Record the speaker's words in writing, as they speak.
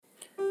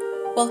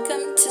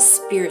Welcome to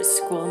Spirit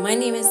School. My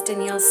name is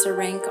Danielle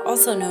Sarank,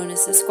 also known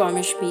as the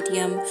Squamish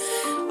Medium.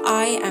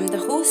 I am the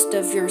host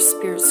of your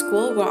Spirit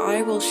School, where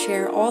I will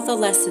share all the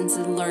lessons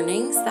and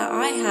learnings that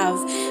I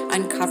have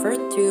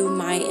uncovered through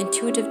my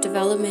intuitive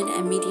development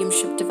and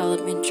mediumship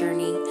development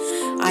journey.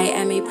 I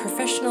am a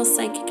professional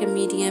psychic and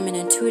medium, an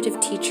intuitive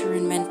teacher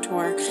and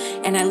mentor,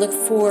 and I look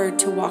forward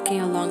to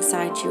walking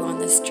alongside you on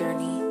this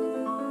journey.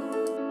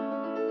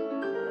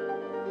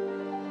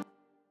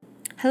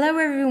 Hello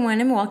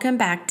everyone and welcome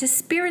back to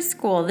Spirit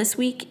School. This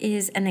week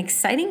is an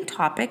exciting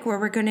topic where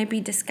we're going to be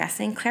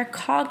discussing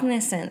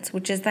claircognizance,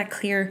 which is that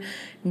clear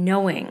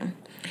knowing.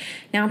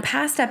 Now, in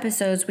past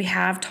episodes, we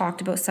have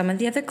talked about some of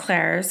the other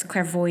clairs: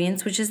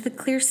 clairvoyance, which is the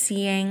clear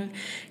seeing,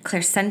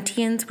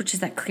 clairsentience, which is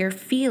that clear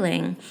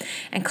feeling,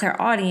 and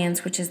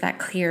clairaudience, which is that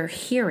clear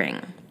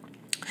hearing.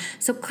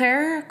 So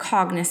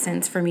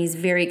claircognizance for me is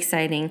very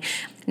exciting.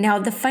 Now,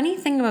 the funny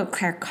thing about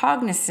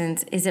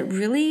claircognizance is it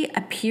really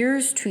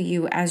appears to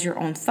you as your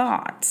own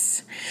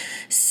thoughts.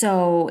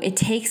 So it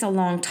takes a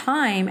long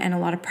time and a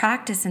lot of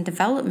practice and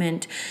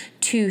development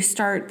to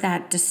start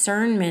that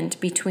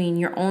discernment between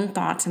your own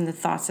thoughts and the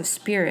thoughts of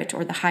spirit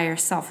or the higher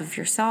self of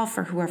yourself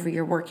or whoever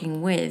you're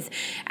working with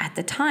at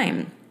the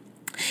time.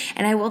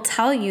 And I will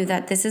tell you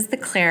that this is the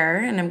clair,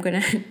 and I'm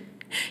going to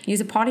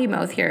use a potty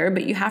mouth here,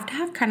 but you have to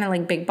have kind of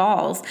like big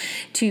balls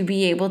to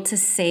be able to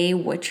say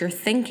what you're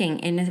thinking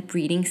in a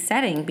reading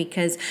setting,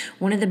 because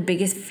one of the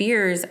biggest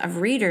fears of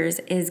readers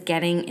is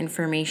getting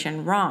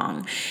information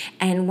wrong.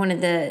 And one of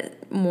the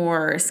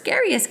more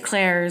scariest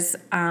clairs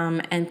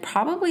and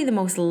probably the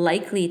most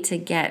likely to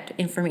get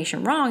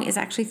information wrong is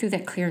actually through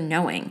that clear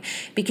knowing,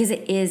 because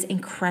it is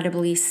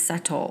incredibly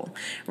subtle,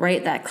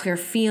 right? That clear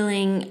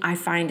feeling I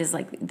find is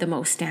like the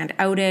most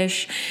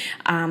standoutish.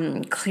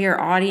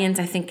 Clairaudience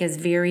I think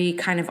is very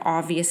kind of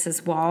obvious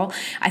as well.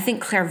 I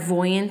think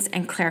clairvoyance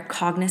and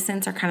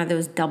claircognizance are kind of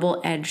those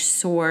double-edged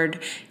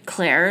sword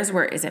clairs,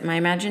 where is it my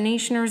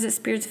imagination or is it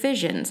spirit's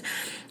visions?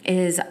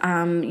 Is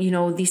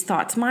these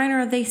thoughts mine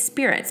or are they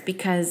spirits?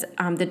 Because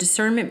the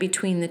discernment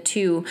between the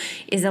two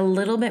is a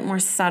little bit more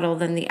subtle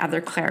than the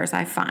other clairs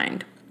I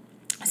find.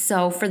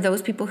 So for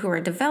those people who are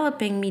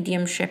developing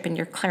mediumship in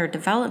your clair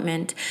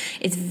development,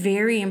 it's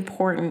very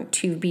important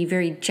to be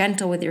very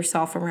gentle with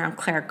yourself around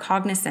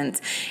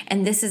claircognizance.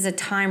 And this is a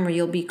time where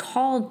you'll be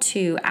called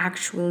to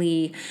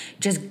actually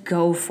just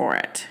go for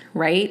it,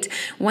 right?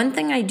 One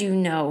thing I do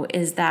know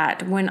is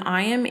that when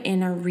I am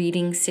in a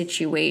reading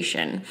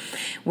situation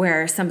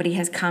where somebody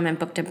has come and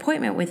booked an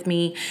appointment with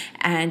me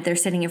and they're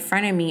sitting in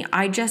front of me,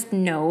 I just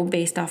know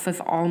based off of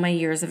all my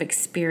years of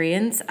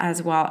experience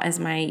as well as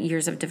my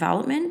years of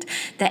development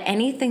that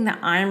anything that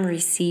I'm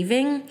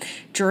receiving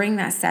during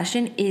that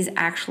session is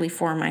actually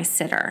for my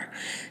sitter.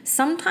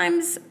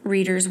 Sometimes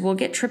readers will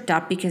get tripped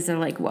up because they're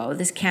like, whoa,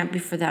 this can't be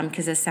for them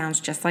because it sounds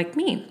just like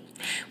me.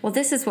 Well,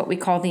 this is what we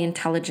call the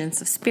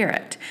intelligence of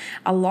spirit.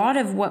 A lot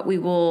of what we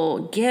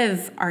will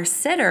give our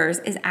sitters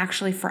is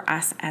actually for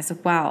us as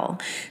well.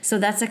 So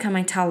that's like how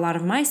I tell a lot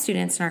of my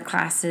students in our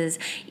classes,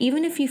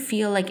 even if you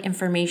feel like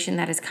information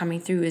that is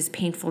coming through is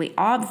painfully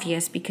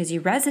obvious because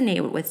you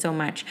resonate with so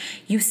much,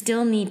 you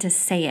still need to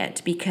say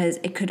it because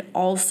it could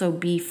also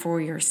be for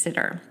your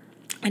sitter.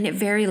 And it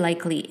very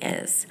likely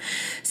is.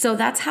 So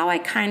that's how I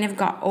kind of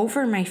got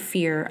over my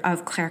fear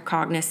of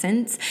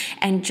claircognizance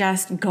and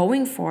just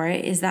going for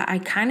it, is that I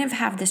kind of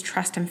have this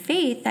trust and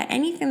faith that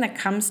anything that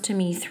comes to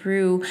me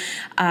through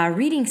a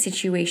reading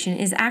situation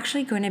is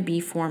actually going to be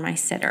for my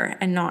sitter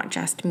and not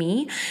just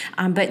me.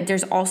 But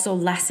there's also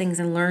lessons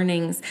and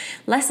learnings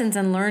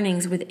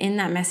within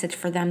that message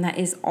for them that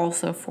is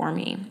also for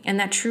me. And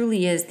that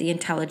truly is the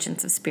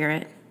intelligence of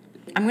spirit.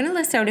 I'm going to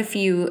list out a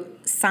few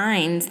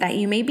signs that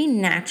you may be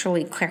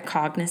naturally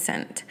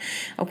claircognizant.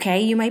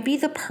 Okay, you might be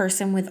the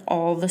person with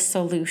all the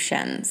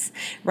solutions,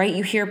 right?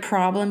 You hear a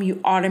problem,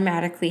 you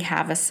automatically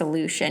have a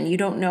solution. You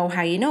don't know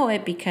how you know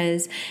it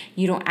because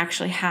you don't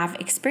actually have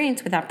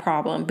experience with that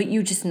problem, but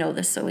you just know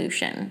the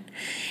solution.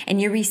 And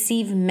you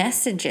receive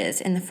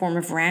messages in the form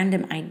of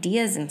random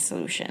ideas and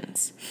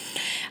solutions.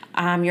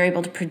 You're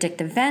able to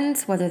predict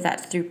events, whether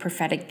that's through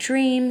prophetic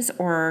dreams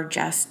or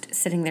just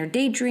sitting there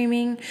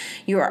daydreaming.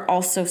 You are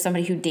also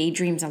somebody who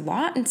daydreams a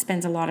lot and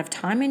spends a lot of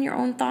time in your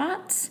own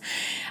thoughts.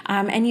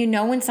 And you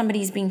know when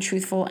somebody's being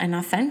truthful and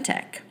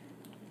authentic.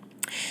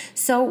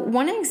 So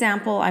one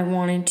example I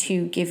wanted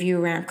to give you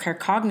around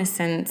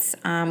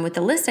claircognizance with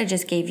the list I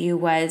just gave you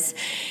was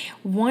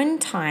one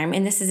time,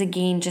 and this is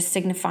again just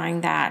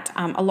signifying that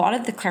a lot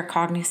of the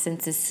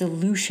claircognizance is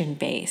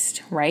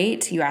solution-based,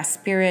 right? You ask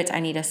spirit, I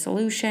need a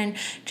solution,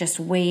 just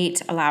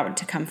wait, allow it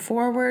to come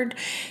forward.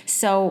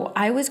 So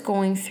I was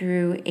going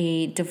through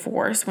a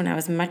divorce when I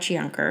was much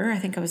younger. I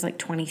think I was like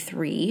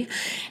 23,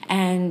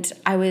 and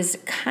I was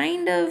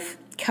kind of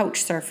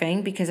couch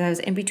surfing because I was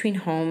in between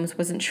homes,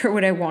 wasn't sure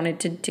what I wanted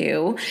to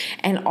do.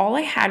 And all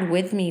I had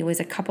with me was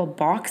a couple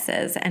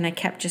boxes, and I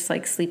kept just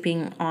like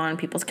sleeping on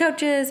people's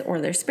couches or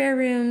their spare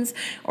rooms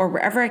or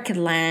wherever I could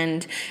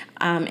land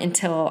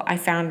until I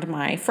found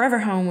my forever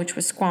home, which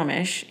was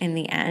Squamish in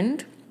the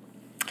end.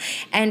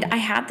 And I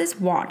had this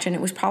watch, and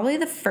it was probably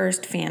the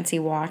first fancy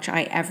watch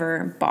I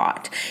ever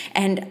bought.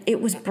 And it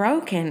was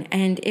broken,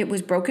 and it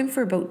was broken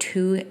for about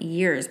 2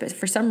 years. But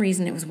for some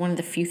reason, it was one of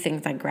the few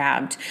things I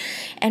grabbed.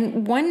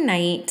 And one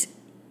night,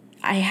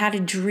 I had a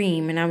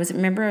dream, and I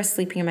remember I was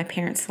sleeping in my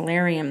parents'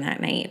 solarium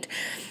that night.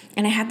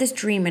 And I had this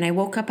dream, and I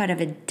woke up out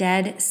of a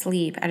dead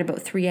sleep at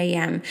about 3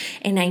 a.m.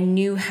 and I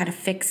knew how to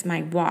fix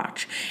my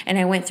watch. And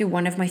I went through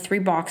one of my 3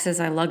 boxes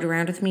I lugged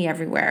around with me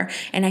everywhere,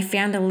 and I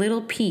found a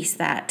little piece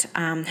that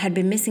had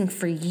been missing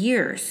for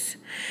years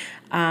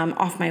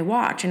off my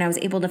watch, and I was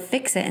able to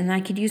fix it, and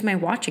I could use my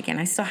watch again.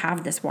 I still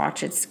have this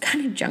watch. It's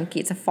kind of junky.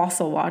 It's a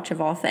fossil watch of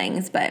all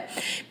things, but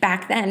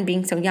back then,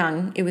 being so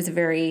young, it was a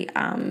very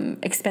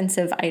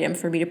expensive item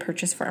for me to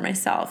purchase for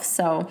myself.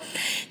 So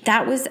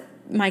that was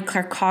my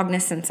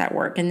claircognizance at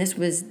work, and this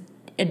was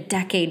a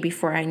decade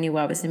before I knew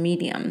I was a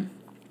medium.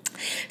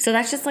 So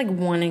that's just like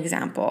one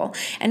example.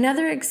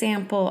 Another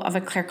example of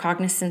a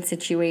claircognizant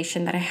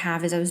situation that I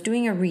have is I was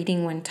doing a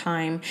reading one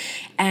time,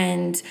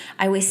 and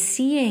I was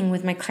seeing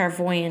with my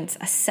clairvoyance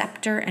a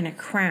scepter and a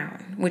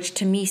crown, which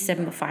to me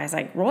signifies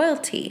like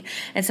royalty.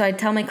 And so I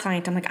tell my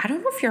client, I'm like, I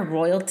don't know if you're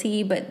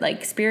royalty, but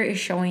like spirit is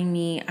showing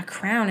me a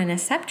crown and a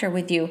scepter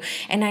with you.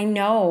 And I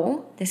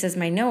know, this is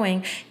my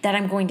knowing, that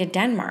I'm going to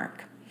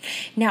Denmark.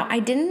 Now,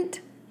 I didn't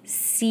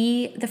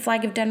see the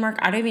flag of Denmark.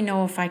 I don't even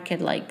know if I could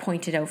like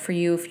point it out for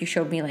you. If you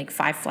showed me like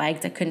 5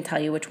 flags, I couldn't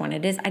tell you which one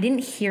it is. I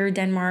didn't hear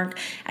Denmark.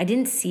 I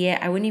didn't see it.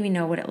 I wouldn't even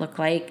know what it looked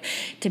like,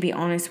 to be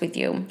honest with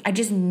you. I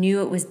just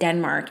knew it was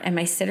Denmark. And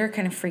my sitter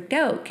kind of freaked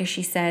out because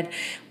she said,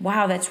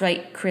 wow, that's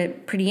right,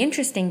 pretty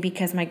interesting,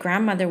 because my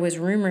grandmother was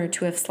rumored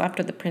to have slept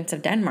with the Prince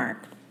of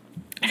Denmark.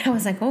 And I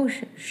was like, oh,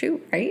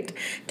 shoot, right?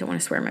 Don't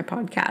want to swear in my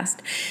podcast.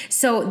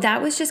 So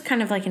that was just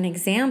kind of like an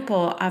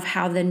example of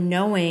how the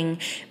knowing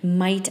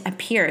might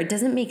appear. It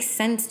doesn't make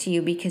sense to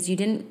you because you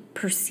didn't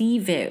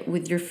perceive it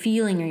with your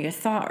feeling or your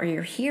thought or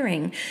your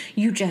hearing.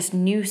 You just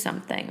knew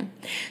something.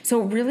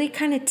 So it really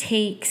kind of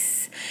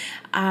takes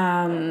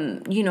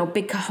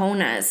big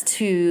cojones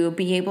to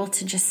be able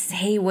to just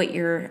say what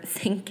you're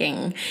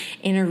thinking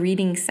in a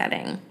reading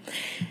setting.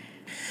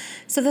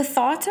 So the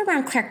thoughts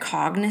around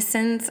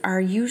claircognizance are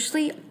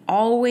usually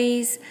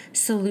always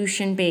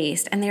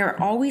solution-based, and they are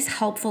always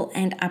helpful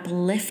and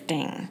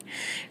uplifting,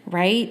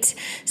 right?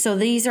 So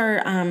these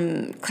are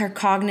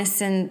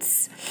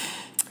claircognizance,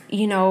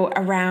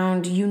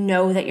 around,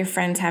 that your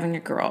friend's having a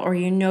girl, or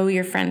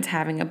your friend's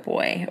having a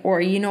boy,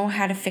 or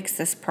how to fix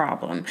this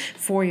problem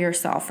for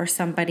yourself or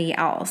somebody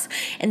else.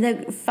 And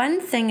the fun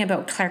thing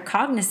about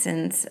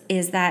claircognizance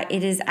is that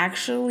it is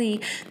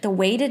actually the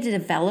way to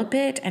develop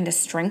it and to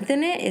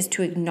strengthen it is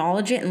to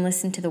acknowledge it and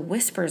listen to the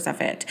whispers of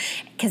it,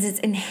 because it's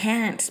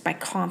enhanced by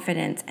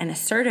confidence and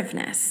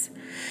assertiveness.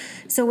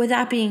 So with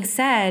that being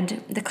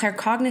said, the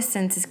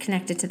claircognizance is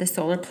connected to the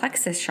solar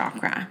plexus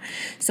chakra.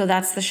 So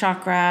that's the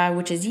chakra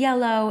which is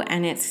yellow,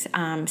 and it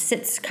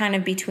sits kind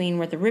of between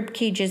where the rib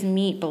cages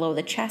meet, below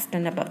the chest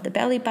and above the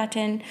belly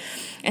button.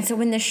 And so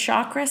when the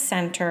chakra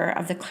center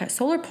of the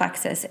solar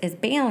plexus is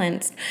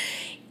balanced,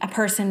 a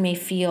person may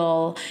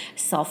feel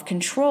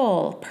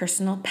self-control,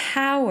 personal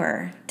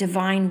power,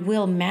 divine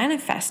will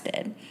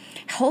manifested,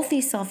 healthy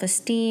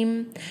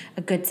self-esteem,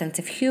 a good sense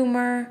of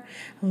humor,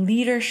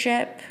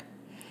 leadership,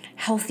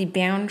 healthy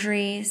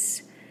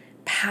boundaries,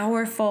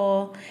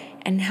 powerful,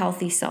 and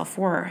healthy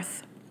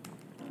self-worth.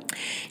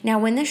 Now,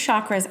 when this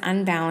chakra is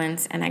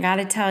unbalanced, and I got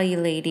to tell you,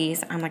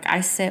 ladies,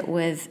 I sit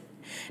with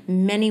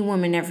many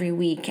women every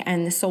week,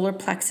 and the solar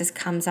plexus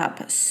comes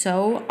up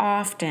so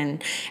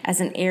often as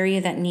an area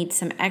that needs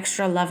some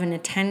extra love and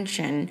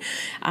attention.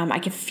 I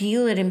can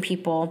feel it in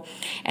people.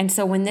 And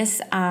so when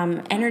this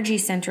energy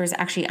center is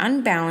actually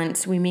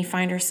unbalanced, we may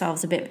find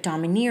ourselves a bit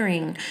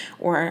domineering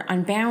or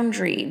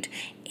unboundaried,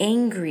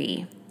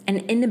 angry, an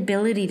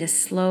inability to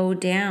slow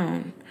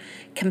down,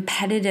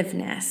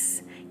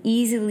 competitiveness,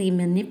 easily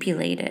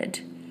manipulated,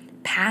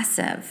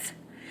 passive.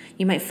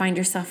 You might find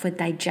yourself with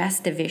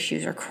digestive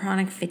issues or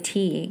chronic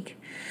fatigue.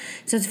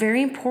 So it's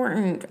very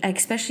important,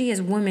 especially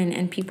as women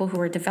and people who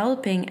are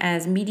developing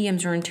as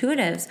mediums or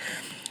intuitives,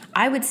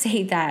 I would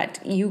say that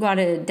you got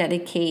to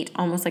dedicate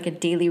almost like a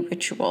daily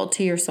ritual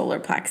to your solar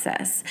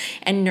plexus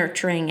and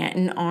nurturing it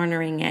and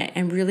honoring it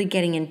and really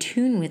getting in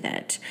tune with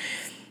it,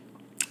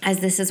 as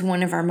this is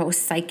one of our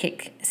most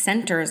psychic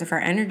centers of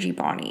our energy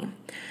body.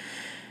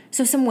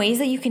 So some ways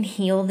that you can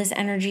heal this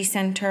energy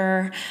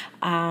center,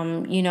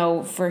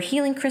 for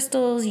healing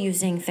crystals,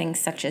 using things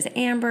such as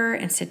amber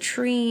and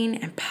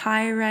citrine and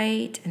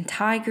pyrite and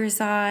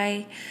tiger's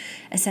eye.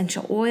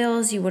 Essential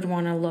oils, you would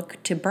want to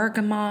look to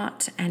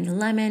bergamot and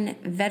lemon,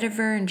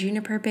 vetiver and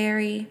juniper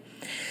berry.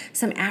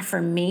 Some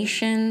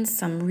affirmations,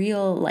 some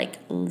real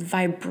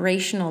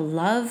vibrational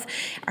love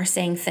are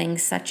saying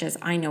things such as,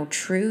 I know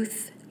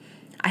truth,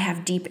 I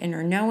have deep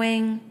inner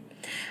knowing,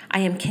 I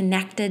am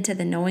connected to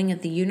the knowing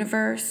of the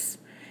universe,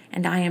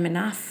 and I am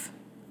enough.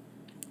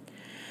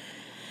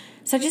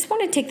 So I just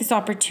want to take this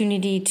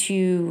opportunity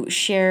to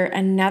share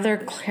another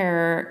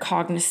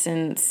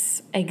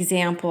claircognizance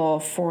example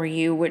for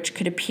you, which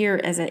could appear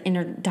as an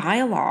inner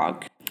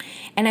dialogue.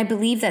 And I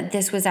believe that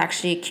this was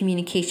actually a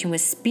communication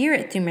with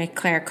spirit through my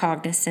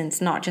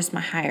claircognizance, not just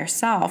my higher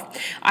self.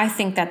 I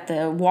think that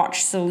the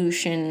watch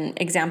solution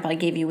example I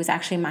gave you was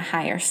actually my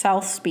higher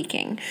self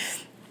speaking.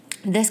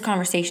 This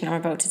conversation I'm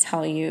about to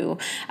tell you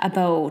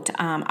about,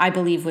 I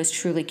believe, was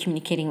truly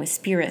communicating with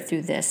spirit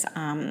through this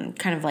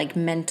kind of like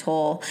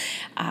mental,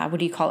 what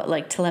do you call it?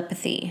 Like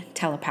telepathy.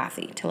 I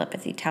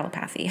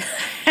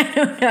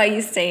don't know how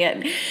you say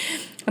it.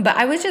 But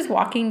I was just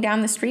walking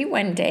down the street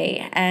one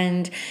day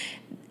and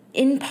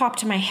in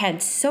popped my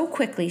head so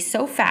quickly,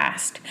 so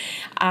fast.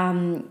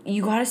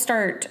 You got to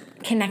start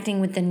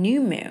connecting with the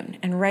new moon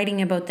and writing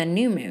about the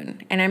new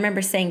moon. And I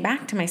remember saying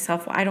back to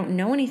myself, well, I don't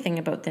know anything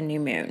about the new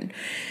moon.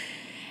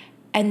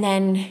 And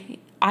then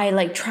I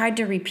like tried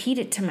to repeat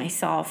it to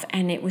myself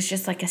and it was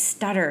just like a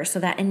stutter. So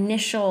that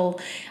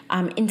initial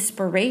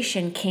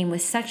inspiration came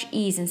with such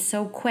ease and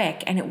so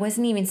quick. And it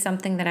wasn't even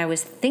something that I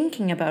was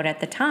thinking about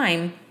at the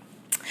time.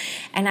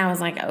 And I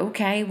was like,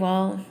 okay,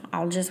 well,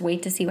 I'll just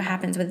wait to see what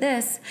happens with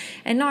this.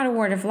 And not a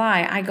word of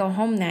lie, I go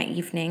home that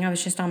evening. I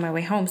was just on my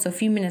way home. So a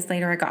few minutes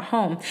later, I got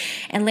home.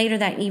 And later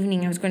that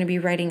evening, I was going to be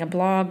writing a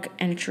blog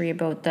entry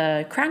about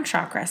the crown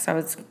chakra. So I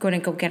was going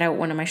to go get out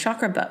one of my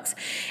chakra books.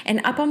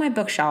 And up on my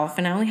bookshelf,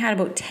 and I only had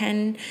about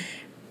 10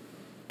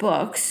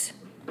 books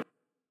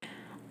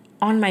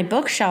on my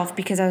bookshelf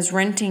because I was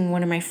renting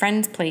one of my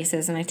friend's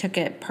places and I took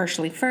it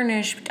partially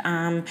furnished,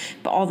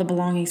 but all the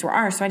belongings were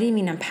ours, so I didn't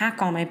even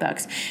unpack all my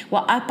books.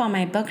 Well, up on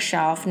my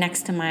bookshelf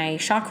next to my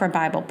chakra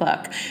Bible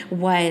book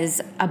was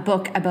a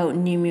book about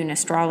new moon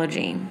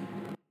astrology.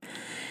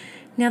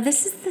 Now,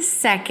 this is the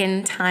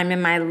second time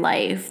in my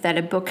life that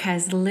a book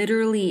has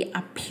literally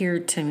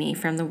appeared to me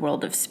from the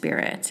world of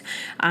spirit.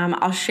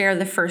 I'll share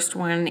the first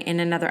one in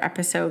another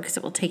episode because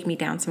it will take me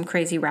down some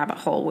crazy rabbit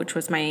hole, which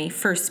was my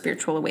first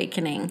spiritual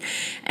awakening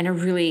and a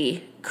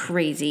really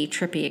crazy,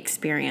 trippy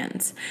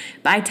experience.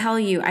 But I tell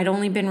you, I'd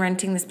only been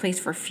renting this place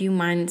for a few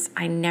months.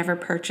 I never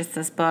purchased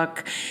this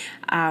book.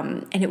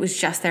 And it was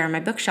just there on my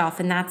bookshelf.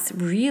 And that's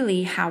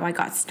really how I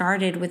got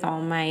started with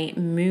all my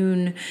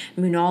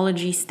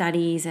moonology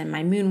studies and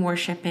my moon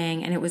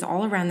worshiping. And it was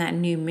all around that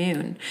new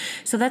moon.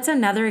 So that's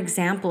another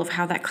example of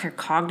how that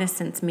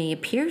claircognizance may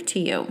appear to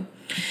you.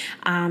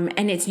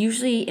 And it's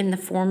usually in the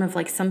form of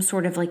like some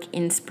sort of like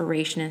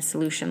inspiration and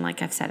solution,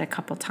 like I've said a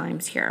couple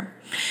times here.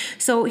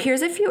 So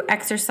here's a few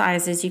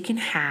exercises you can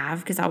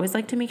have, because I always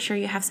like to make sure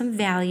you have some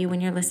value when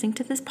you're listening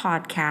to this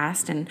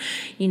podcast. And,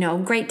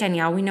 great,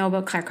 Danielle, we know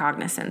about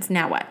claircognizance.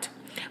 Now what?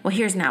 Well,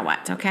 here's now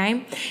what,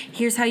 okay?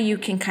 Here's how you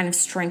can kind of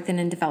strengthen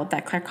and develop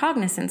that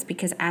claircognizance,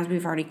 because as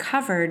we've already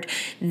covered,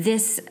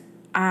 this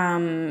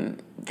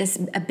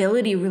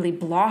ability really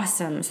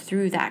blossoms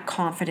through that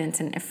confidence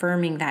and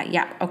affirming that,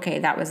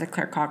 that was a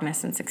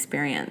claircognizance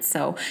experience.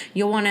 So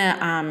you'll want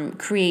to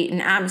create an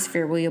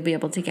atmosphere where you'll be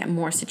able to get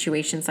more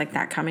situations like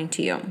that coming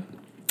to you.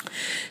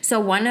 So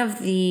one of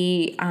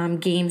the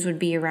games would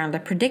be around a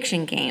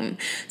prediction game.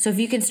 So if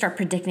you can start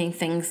predicting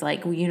things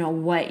like,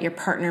 what your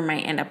partner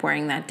might end up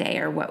wearing that day,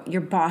 or what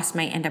your boss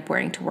might end up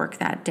wearing to work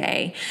that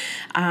day,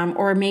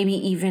 or maybe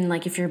even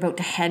like if you're about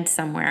to head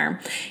somewhere,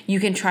 you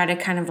can try to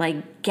kind of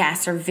like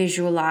guess or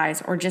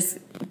visualize or just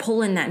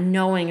pull in that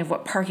knowing of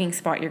what parking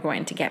spot you're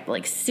going to get,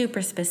 like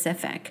super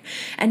specific.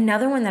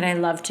 Another one that I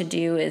love to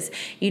do is,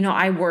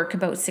 I work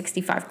about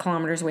 65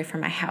 kilometers away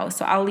from my house.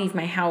 So I'll leave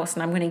my house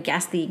and I'm going to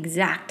guess the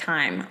exact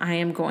time I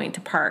am going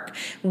to park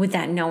with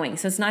that knowing.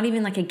 So it's not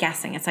even like a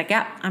guessing. It's like,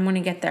 I'm going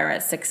to get there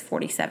at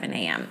 6:47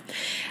 a.m.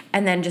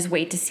 and then just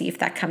wait to see if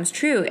that comes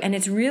true. And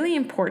it's really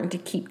important to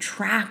keep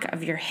track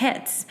of your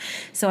hits.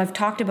 So I've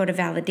talked about a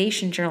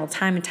validation journal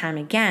time and time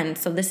again.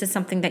 So this is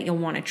something that you'll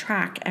want to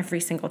track every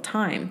single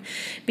time,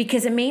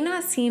 because it may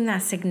not seem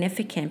that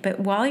significant, but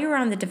while you're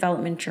on the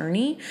development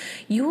journey,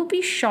 you will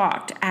be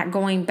shocked at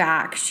going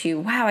back to,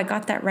 wow, I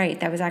got that right.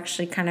 That was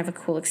actually kind of a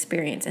cool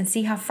experience, and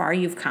see how far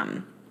you've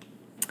come.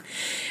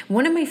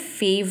 One of my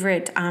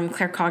favorite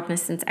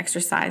claircognizance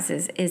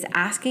exercises is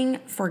asking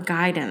for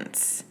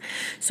guidance.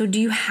 So do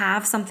you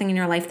have something in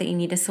your life that you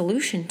need a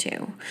solution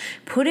to?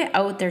 Put it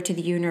out there to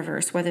the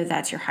universe, whether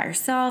that's your higher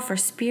self or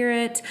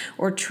spirit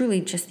or truly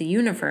just the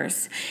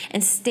universe,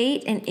 and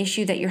state an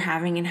issue that you're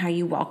having and how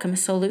you welcome a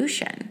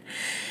solution.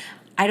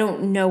 I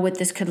don't know what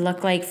this could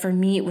look like. For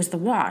me, it was the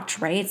watch,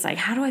 right? It's like,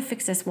 how do I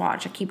fix this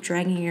watch? I keep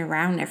dragging it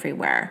around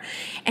everywhere.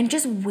 And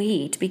just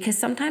wait, because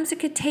sometimes it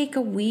could take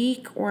a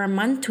week or a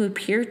month to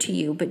appear to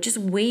you, but just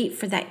wait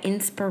for that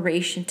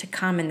inspiration to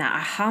come and that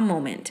aha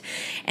moment,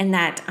 and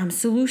that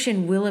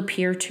solution will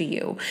appear to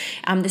you.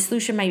 The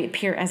solution might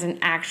appear as an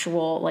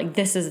actual, like,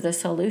 this is the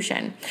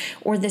solution.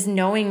 Or this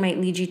knowing might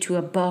lead you to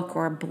a book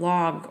or a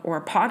blog or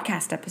a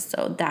podcast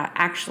episode that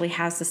actually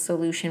has the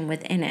solution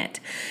within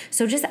it.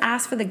 So just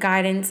ask for the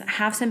guidance.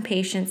 Have some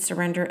patience,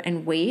 surrender,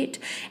 and wait,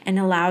 and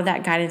allow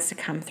that guidance to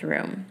come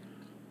through.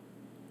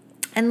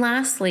 And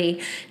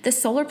lastly, the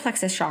solar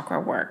plexus chakra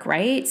work,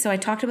 right? So I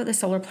talked about the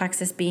solar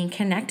plexus being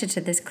connected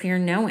to this clear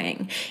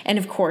knowing. And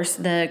of course,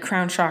 the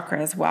crown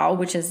chakra as well,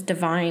 which is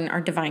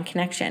our divine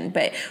connection.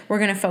 But we're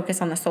going to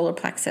focus on the solar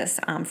plexus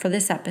for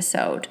this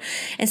episode.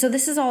 And so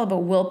this is all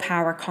about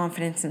willpower,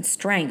 confidence, and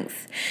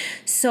strength.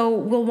 So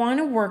we'll want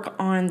to work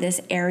on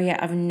this area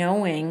of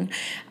knowing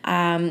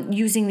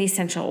using the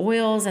essential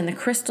oils and the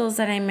crystals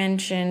that I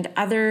mentioned.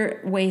 Other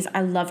ways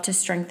I love to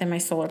strengthen my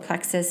solar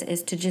plexus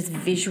is to just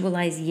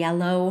visualize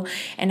yellow.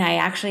 And I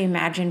actually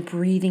imagine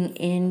breathing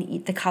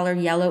in the color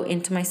yellow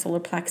into my solar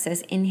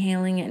plexus,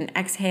 inhaling it and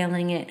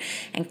exhaling it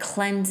and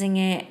cleansing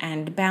it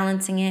and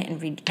balancing it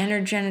and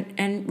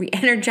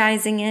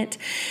re-energizing it.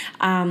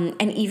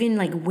 And even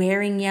like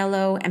wearing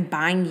yellow and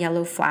buying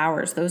yellow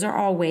flowers. Those are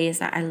all ways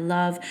that I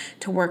love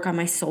to work on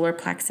my solar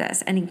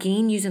plexus. And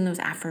again, using those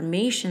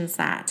affirmations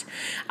that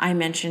I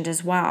mentioned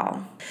as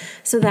well.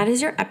 So that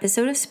is your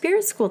episode of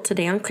Spirit School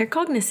today on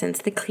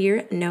claircognizance, the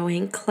clear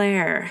knowing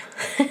Claire.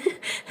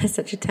 That's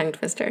such a tongue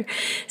twister.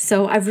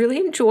 So I've really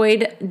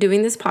enjoyed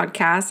doing this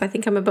podcast. I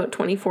think I'm about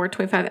 24,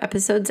 25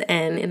 episodes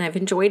in, and I've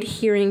enjoyed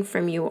hearing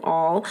from you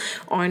all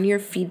on your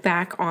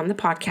feedback on the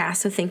podcast.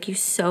 So thank you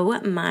so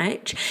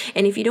much.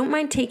 And if you don't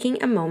mind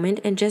taking a moment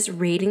and just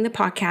rating the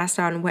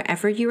podcast on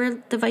whatever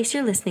device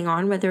you're listening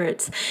on, whether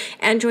it's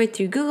Android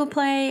through Google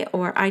Play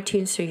or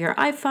iTunes through your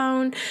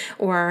iPhone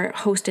or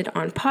hosted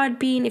on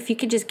Podbean, if you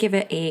could just give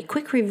it a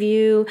quick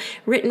review,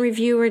 written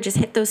review, or just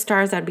hit those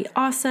stars, that'd be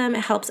awesome.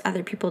 It helps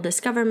other people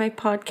discover my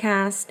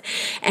podcast.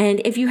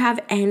 And if you have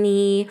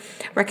any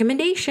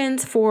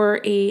recommendations for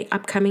a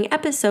upcoming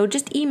episode,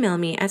 just email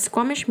me at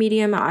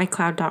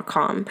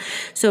squamishmedium@icloud.com.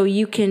 So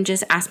you can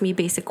just ask me a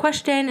basic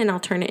question and I'll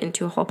turn it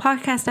into a whole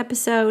podcast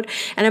episode.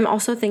 And I'm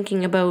also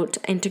thinking about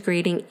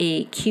integrating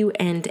a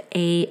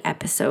Q&A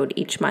episode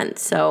each month.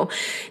 So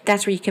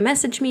that's where you can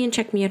message me and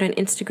check me out on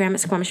Instagram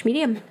at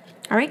squamishmedium.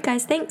 All right,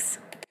 guys, thanks.